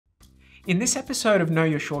In this episode of Know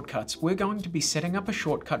Your Shortcuts, we're going to be setting up a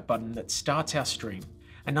shortcut button that starts our stream,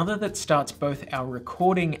 another that starts both our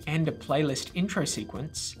recording and a playlist intro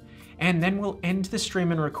sequence, and then we'll end the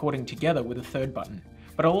stream and recording together with a third button.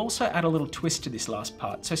 But I'll also add a little twist to this last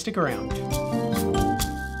part, so stick around.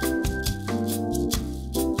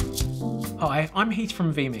 Hi, I'm Heath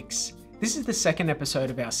from vMix. This is the second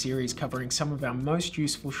episode of our series covering some of our most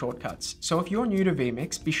useful shortcuts, so if you're new to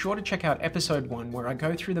vMix, be sure to check out episode 1 where I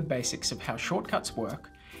go through the basics of how shortcuts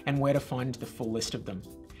work and where to find the full list of them.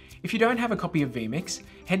 If you don't have a copy of vMix,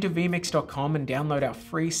 head to vmix.com and download our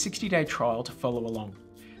free 60-day trial to follow along.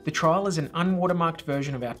 The trial is an unwatermarked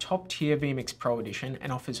version of our top-tier vMix Pro edition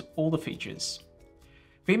and offers all the features.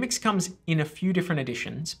 vMix comes in a few different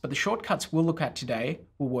editions, but the shortcuts we'll look at today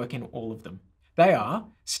will work in all of them. They are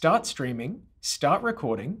StartStreaming,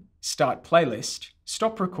 StartRecording, StartPlaylist,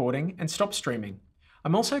 StopRecording, and StopStreaming.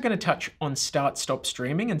 I'm also going to touch on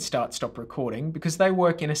StartStopStreaming and StartStopRecording because they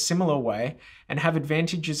work in a similar way and have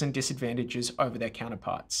advantages and disadvantages over their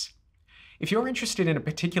counterparts. If you're interested in a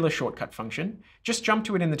particular shortcut function, just jump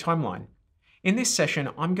to it in the timeline. In this session,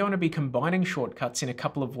 I'm going to be combining shortcuts in a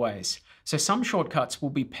couple of ways, so some shortcuts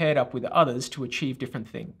will be paired up with others to achieve different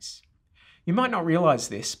things. You might not realize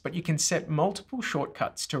this, but you can set multiple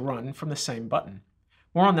shortcuts to run from the same button.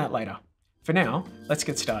 More on that later. For now, let's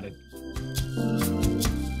get started.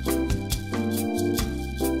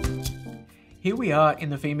 Here we are in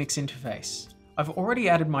the vMix interface. I've already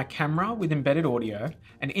added my camera with embedded audio,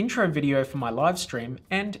 an intro video for my live stream,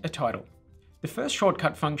 and a title. The first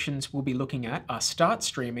shortcut functions we'll be looking at are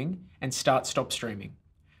StartStreaming and StartStopStreaming.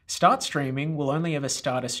 StartStreaming will only ever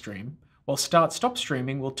start a stream, while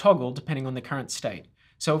StartStopStreaming will toggle depending on the current state.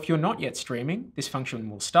 So if you're not yet streaming, this function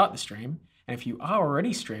will start the stream, and if you are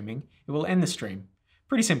already streaming, it will end the stream.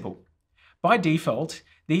 Pretty simple. By default,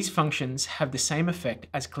 these functions have the same effect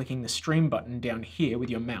as clicking the stream button down here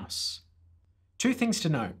with your mouse. Two things to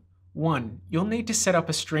note. 1, you'll need to set up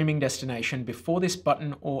a streaming destination before this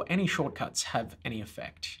button or any shortcuts have any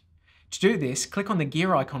effect. To do this, click on the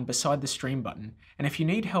gear icon beside the stream button, and if you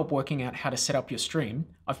need help working out how to set up your stream,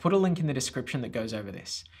 I've put a link in the description that goes over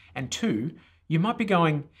this. And 2, you might be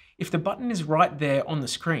going, if the button is right there on the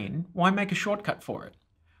screen, why make a shortcut for it?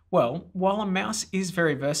 Well, while a mouse is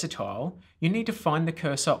very versatile, you need to find the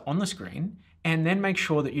cursor on the screen and then make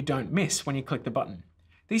sure that you don't miss when you click the button.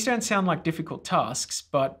 These don't sound like difficult tasks,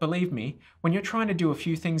 but believe me, when you're trying to do a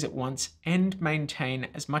few things at once and maintain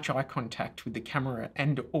as much eye contact with the camera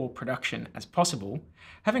and/or production as possible,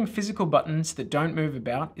 having physical buttons that don't move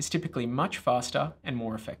about is typically much faster and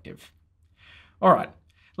more effective. All right,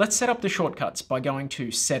 let's set up the shortcuts by going to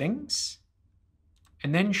Settings,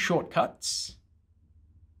 and then Shortcuts,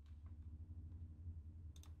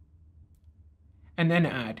 and then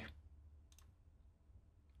Add.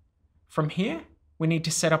 From here, we need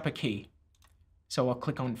to set up a key. So I'll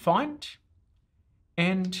click on Find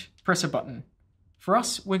and press a button. For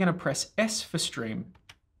us, we're going to press S for Stream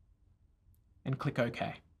and click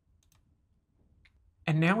OK.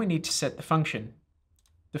 And now we need to set the function.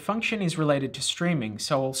 The function is related to streaming,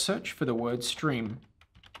 so I'll search for the word stream.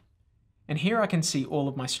 And here I can see all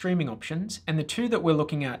of my streaming options, and the two that we're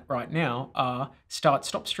looking at right now are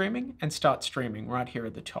StartStopStreaming and StartStreaming right here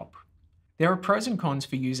at the top. There are pros and cons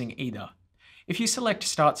for using either. If you select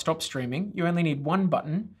StartStopStreaming, you only need one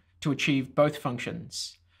button to achieve both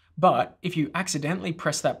functions. But if you accidentally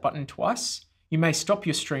press that button twice, you may stop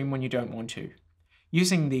your stream when you don't want to.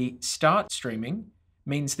 Using the StartStreaming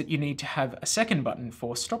means that you need to have a second button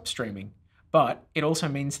for StopStreaming, but it also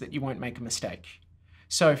means that you won't make a mistake.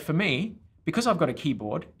 So for me, because I've got a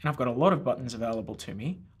keyboard and I've got a lot of buttons available to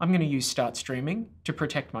me, I'm going to use StartStreaming to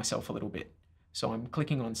protect myself a little bit. So I'm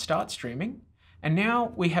clicking on StartStreaming. And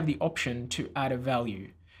now we have the option to add a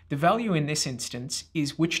value. The value in this instance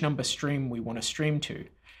is which number stream we want to stream to.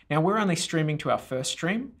 Now we're only streaming to our first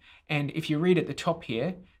stream, and if you read at the top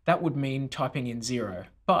here, that would mean typing in 0.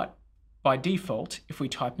 But by default, if we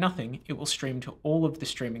type nothing, it will stream to all of the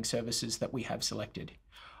streaming services that we have selected.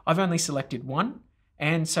 I've only selected one,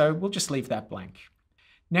 and so we'll just leave that blank.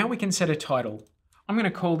 Now we can set a title. I'm going to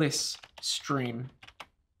call this Stream.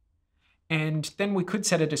 And then we could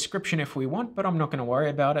set a description if we want, but I'm not going to worry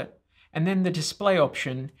about it. And then the display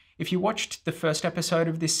option. If you watched the first episode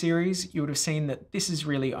of this series, you would have seen that this is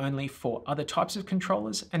really only for other types of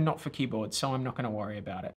controllers and not for keyboards, so I'm not going to worry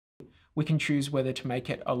about it. We can choose whether to make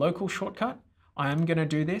it a local shortcut. I am going to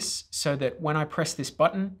do this so that when I press this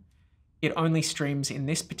button, it only streams in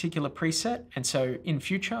this particular preset. And so in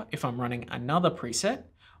future, if I'm running another preset,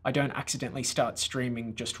 I don't accidentally start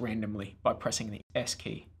streaming just randomly by pressing the S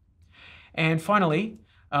key. And finally,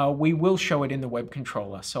 we will show it in the web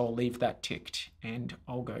controller. So I'll leave that ticked and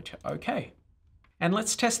I'll go to OK. And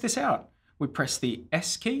let's test this out. We press the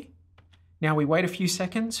S key. Now we wait a few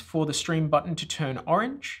seconds for the stream button to turn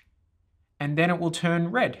orange, and then it will turn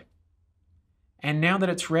red. And now that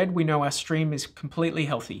it's red, we know our stream is completely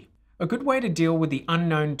healthy. A good way to deal with the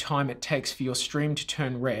unknown time it takes for your stream to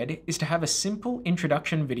turn red is to have a simple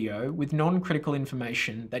introduction video with non-critical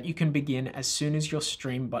information that you can begin as soon as your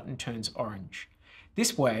stream button turns orange.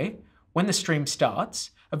 This way, when the stream starts,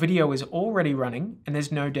 a video is already running and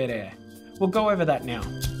there's no dead air. We'll go over that now.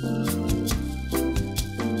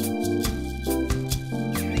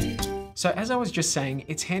 So as I was just saying,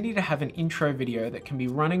 it's handy to have an intro video that can be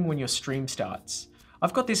running when your stream starts.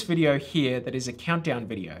 I've got this video here that is a countdown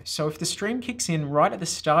video, so if the stream kicks in right at the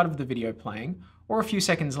start of the video playing, or a few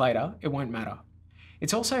seconds later, it won't matter.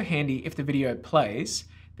 It's also handy if the video plays,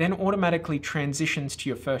 then automatically transitions to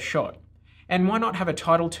your first shot. And why not have a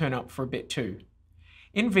title turn up for a bit too?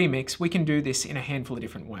 In vMix, we can do this in a handful of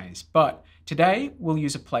different ways, but today we'll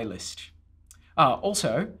use a playlist.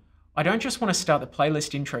 Also, I don't just want to start the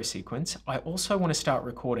playlist intro sequence, I also want to start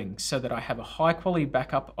recording so that I have a high quality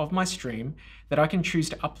backup of my stream that I can choose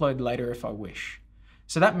to upload later if I wish.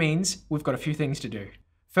 So that means we've got a few things to do.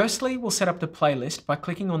 Firstly, we'll set up the playlist by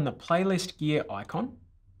clicking on the playlist gear icon,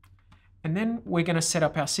 and then we're going to set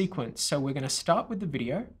up our sequence. So we're going to start with the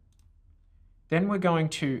video, then we're going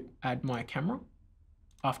to add my camera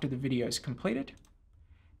after the video is completed,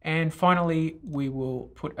 and finally we will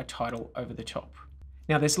put a title over the top.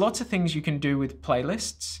 Now there's lots of things you can do with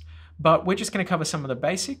playlists, but we're just going to cover some of the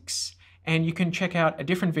basics, and you can check out a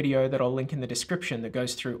different video that I'll link in the description that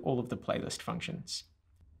goes through all of the playlist functions.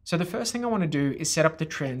 So the first thing I want to do is set up the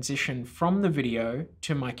transition from the video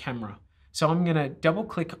to my camera. So I'm going to double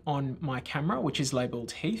click on my camera, which is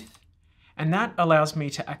labeled Heath, and that allows me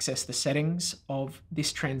to access the settings of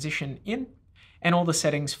this transition in and all the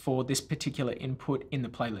settings for this particular input in the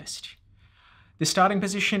playlist. The starting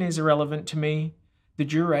position is irrelevant to me. The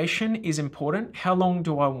duration is important. How long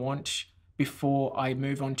do I want before I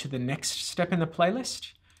move on to the next step in the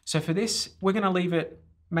playlist? So for this, we're going to leave it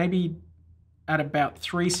maybe at about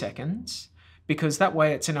 3 seconds, because that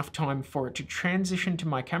way it's enough time for it to transition to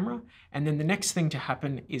my camera, and then the next thing to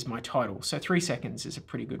happen is my title. So 3 seconds is a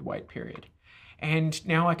pretty good wait period. And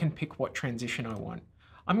now I can pick what transition I want.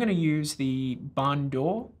 I'm going to use the barn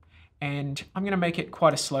door, and I'm going to make it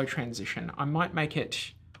quite a slow transition. I might make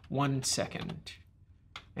it 1 second.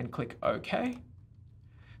 And click OK.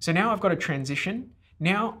 So now I've got a transition.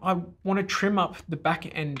 Now I want to trim up the back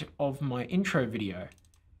end of my intro video.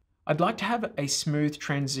 I'd like to have a smooth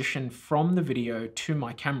transition from the video to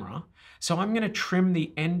my camera. So I'm going to trim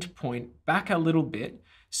the end point back a little bit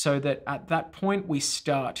so that at that point we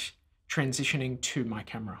start transitioning to my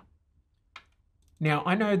camera. Now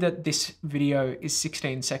I know that this video is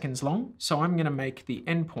 16 seconds long, so I'm going to make the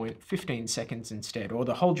endpoint 15 seconds instead, or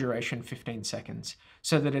the whole duration 15 seconds,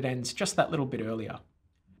 so that it ends just that little bit earlier.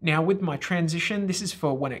 Now with my transition, this is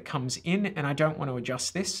for when it comes in, and I don't want to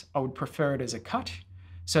adjust this. I would prefer it as a cut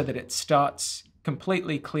so that it starts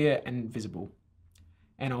completely clear and visible.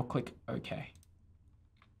 And I'll click OK.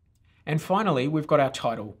 And finally, we've got our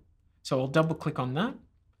title. So I'll double click on that.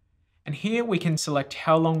 And here we can select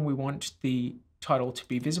how long we want the title to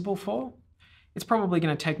be visible for. It's probably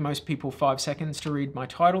going to take most people 5 seconds to read my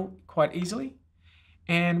title quite easily.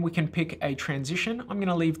 And we can pick a transition. I'm going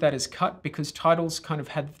to leave that as cut because titles kind of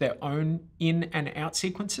have their own in and out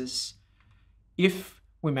sequences if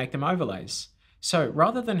we make them overlays. So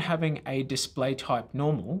rather than having a display type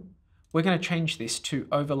normal, we're going to change this to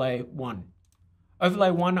overlay 1. Overlay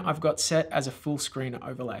 1 I've got set as a full screen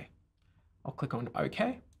overlay. I'll click on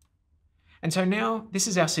OK. And so now this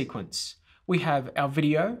is our sequence. We have our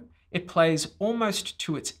video, it plays almost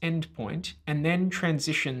to its end point and then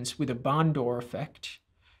transitions with a barn door effect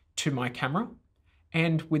to my camera.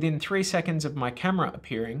 And within 3 seconds of my camera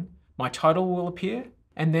appearing, my title will appear.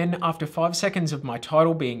 And then after 5 seconds of my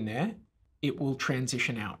title being there, it will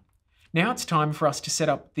transition out. Now it's time for us to set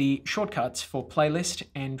up the shortcuts for playlist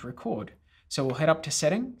and record. So we'll head up to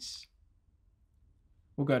settings.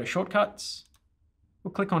 We'll go to shortcuts.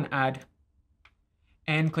 We'll click on add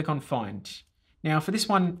and click on find. Now for this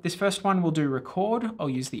first one, we'll do record. I'll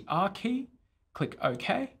use the R key, click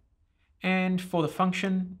OK. And for the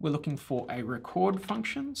function, we're looking for a record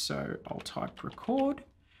function. So I'll type record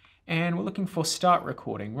and we're looking for start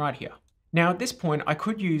recording right here. Now at this point, I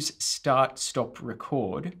could use start, stop,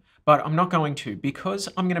 record, but I'm not going to because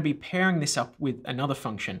I'm going to be pairing this up with another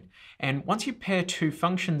function. And once you pair two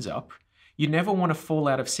functions up, you never want to fall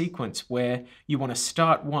out of sequence where you want to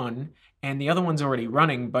start one and the other one's already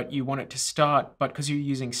running, but you want it to start, but because you're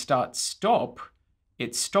using start stop,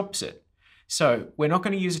 it stops it. So we're not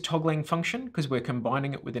going to use a toggling function because we're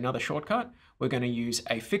combining it with another shortcut. We're going to use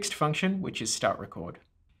a fixed function, which is start record.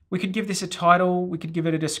 We could give this a title, we could give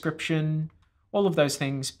it a description, all of those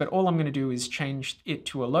things, but all I'm going to do is change it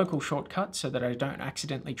to a local shortcut so that I don't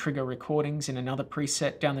accidentally trigger recordings in another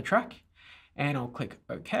preset down the track. And I'll click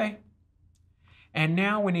OK. And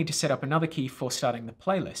now we need to set up another key for starting the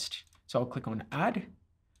playlist. So I'll click on Add,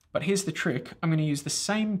 but here's the trick. I'm going to use the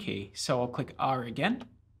same key. So I'll click R again.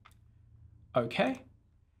 OK.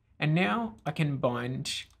 And now I can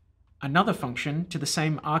bind another function to the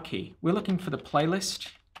same R key. We're looking for the playlist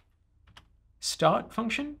start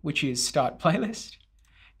function, which is start playlist.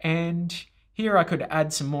 And here I could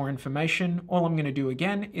add some more information. All I'm going to do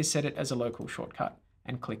again is set it as a local shortcut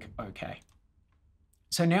and click OK.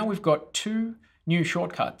 So now we've got two new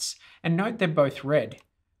shortcuts, and note they're both red,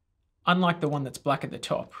 unlike the one that's black at the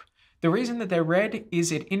top. The reason that they're red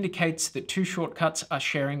is it indicates that two shortcuts are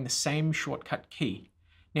sharing the same shortcut key.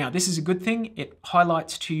 Now, this is a good thing. It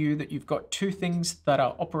highlights to you that you've got two things that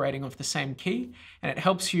are operating off the same key, and it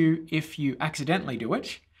helps you, if you accidentally do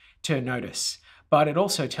it, to notice. But it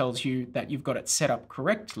also tells you that you've got it set up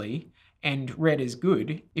correctly, and red is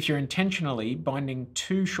good if you're intentionally binding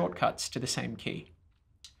two shortcuts to the same key.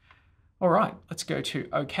 All right, let's go to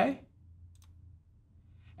OK.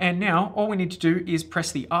 And now all we need to do is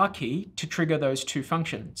press the R key to trigger those two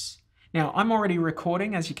functions. Now I'm already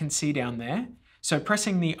recording, as you can see down there, so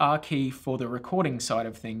pressing the R key for the recording side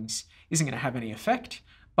of things isn't going to have any effect,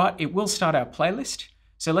 but it will start our playlist.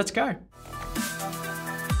 So let's go.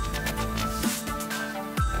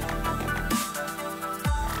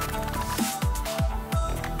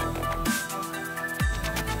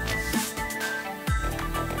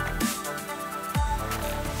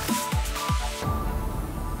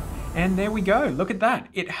 And there we go, look at that.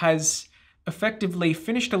 It has effectively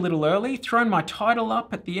finished a little early, thrown my title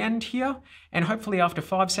up at the end here, and hopefully after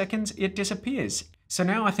 5 seconds it disappears. So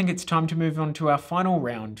now I think it's time to move on to our final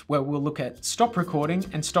round, where we'll look at stop recording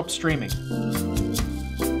and stop streaming.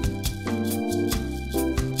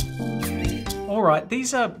 All right,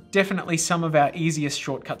 these are definitely some of our easiest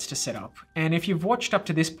shortcuts to set up. And if you've watched up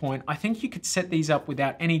to this point, I think you could set these up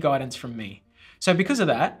without any guidance from me. So because of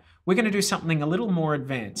that, we're going to do something a little more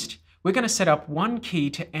advanced. We're going to set up one key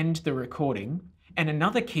to end the recording and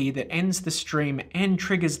another key that ends the stream and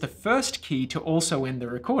triggers the first key to also end the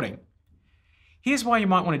recording. Here's why you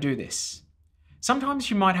might want to do this. Sometimes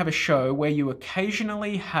you might have a show where you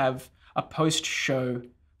occasionally have a post-show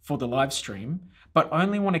for the live stream, but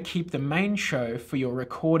only want to keep the main show for your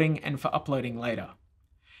recording and for uploading later.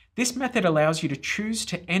 This method allows you to choose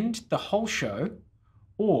to end the whole show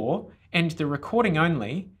or end the recording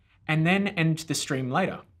only and then end the stream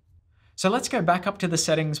later. So let's go back up to the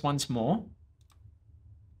settings once more.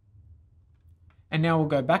 And now we'll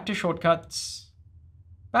go back to shortcuts,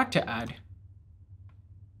 back to add,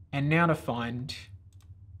 and now to find.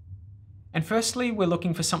 And firstly, we're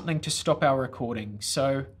looking for something to stop our recording.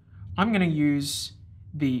 So I'm going to use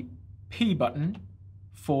the P button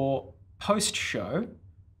for post-show,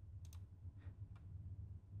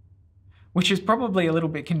 which is probably a little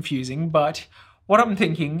bit confusing, but what I'm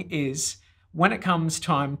thinking is when it comes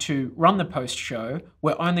time to run the post-show,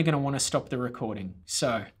 we're only going to want to stop the recording.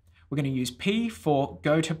 So we're going to use P for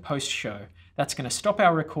go to post-show. That's going to stop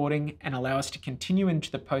our recording and allow us to continue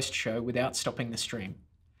into the post-show without stopping the stream.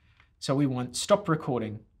 So we want stop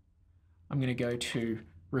recording. I'm going to go to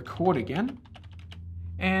record again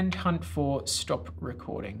and hunt for stop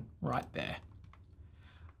recording right there.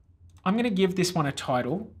 I'm going to give this one a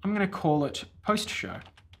title. I'm going to call it post-show.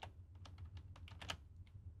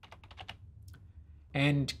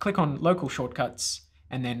 And click on local shortcuts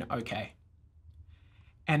and then OK.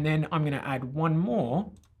 And then I'm going to add one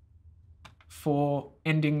more for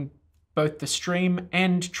ending both the stream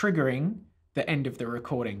and triggering the end of the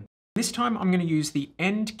recording. This time I'm going to use the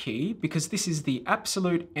end key because this is the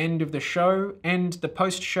absolute end of the show, end the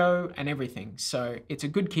post-show and everything. So it's a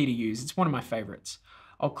good key to use. It's one of my favorites.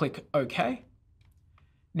 I'll click OK.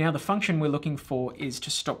 Now the function we're looking for is to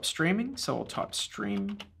stop streaming. So I'll type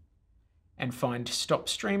stream and find stop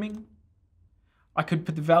streaming. I could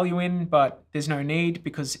put the value in, but there's no need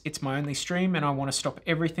because it's my only stream and I want to stop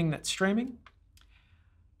everything that's streaming.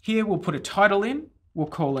 Here we'll put a title in. We'll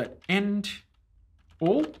call it end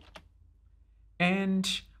all. And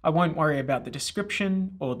I won't worry about the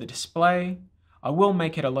description or the display. I will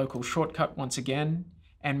make it a local shortcut once again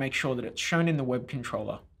and make sure that it's shown in the web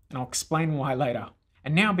controller. And I'll explain why later.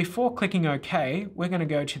 And now before clicking OK, we're going to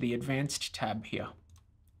go to the advanced tab here.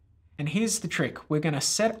 And here's the trick. We're going to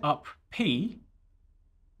set up P,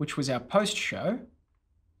 which was our post show,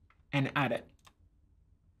 and add it.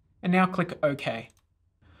 And now click OK.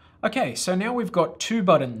 Okay, so now we've got two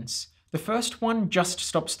buttons. The first one just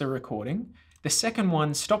stops the recording. The second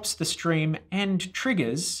one stops the stream and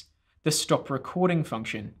triggers the stop recording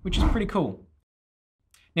function, which is pretty cool.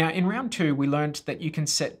 Now in round 2, we learned that you can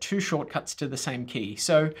set 2 shortcuts to the same key.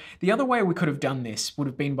 So the other way we could have done this would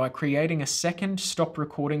have been by creating a second stop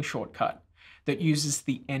recording shortcut that uses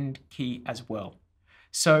the end key as well.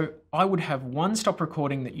 So I would have one stop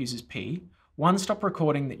recording that uses P, one stop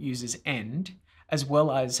recording that uses end, as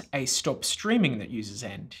well as a stop streaming that uses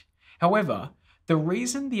end. However, the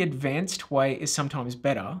reason the advanced way is sometimes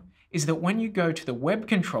better is that when you go to the web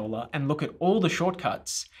controller and look at all the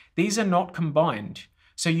shortcuts, these are not combined.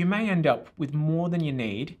 So you may end up with more than you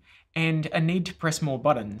need and a need to press more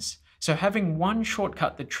buttons. So having one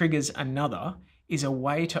shortcut that triggers another is a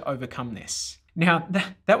way to overcome this. Now,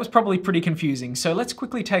 that was probably pretty confusing. So let's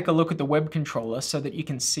quickly take a look at the web controller so that you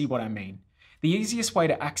can see what I mean. The easiest way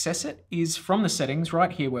to access it is from the settings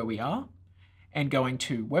right here where we are, and going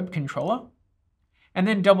to Web Controller, and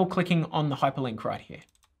then double clicking on the hyperlink right here.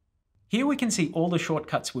 Here we can see all the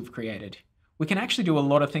shortcuts we've created. We can actually do a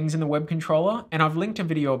lot of things in the web controller, and I've linked a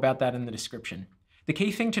video about that in the description. The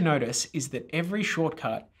key thing to notice is that every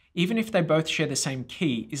shortcut, even if they both share the same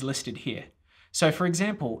key, is listed here. So for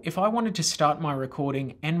example, if I wanted to start my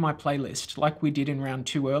recording and my playlist like we did in round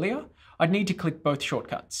 2 earlier, I'd need to click both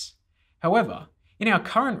shortcuts. However, in our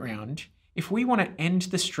current round, if we want to end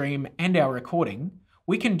the stream and our recording,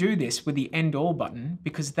 we can do this with the End All button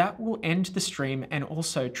because that will end the stream and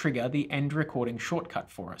also trigger the End Recording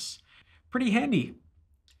shortcut for us. Pretty handy.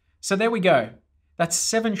 So there we go. That's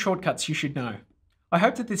 7 shortcuts you should know. I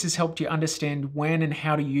hope that this has helped you understand when and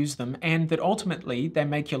how to use them, and that ultimately they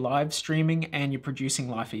make your live streaming and your producing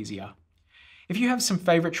life easier. If you have some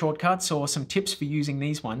favorite shortcuts or some tips for using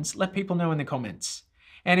these ones, let people know in the comments.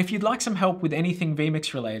 And if you'd like some help with anything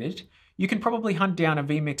vMix related, you can probably hunt down a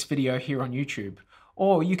vMix video here on YouTube,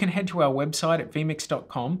 or you can head to our website at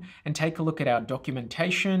vmix.com and take a look at our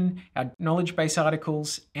documentation, our knowledge base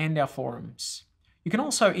articles, and our forums. You can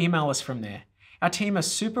also email us from there. Our team are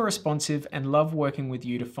super responsive and love working with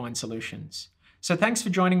you to find solutions. So thanks for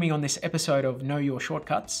joining me on this episode of Know Your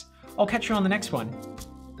Shortcuts. I'll catch you on the next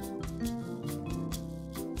one.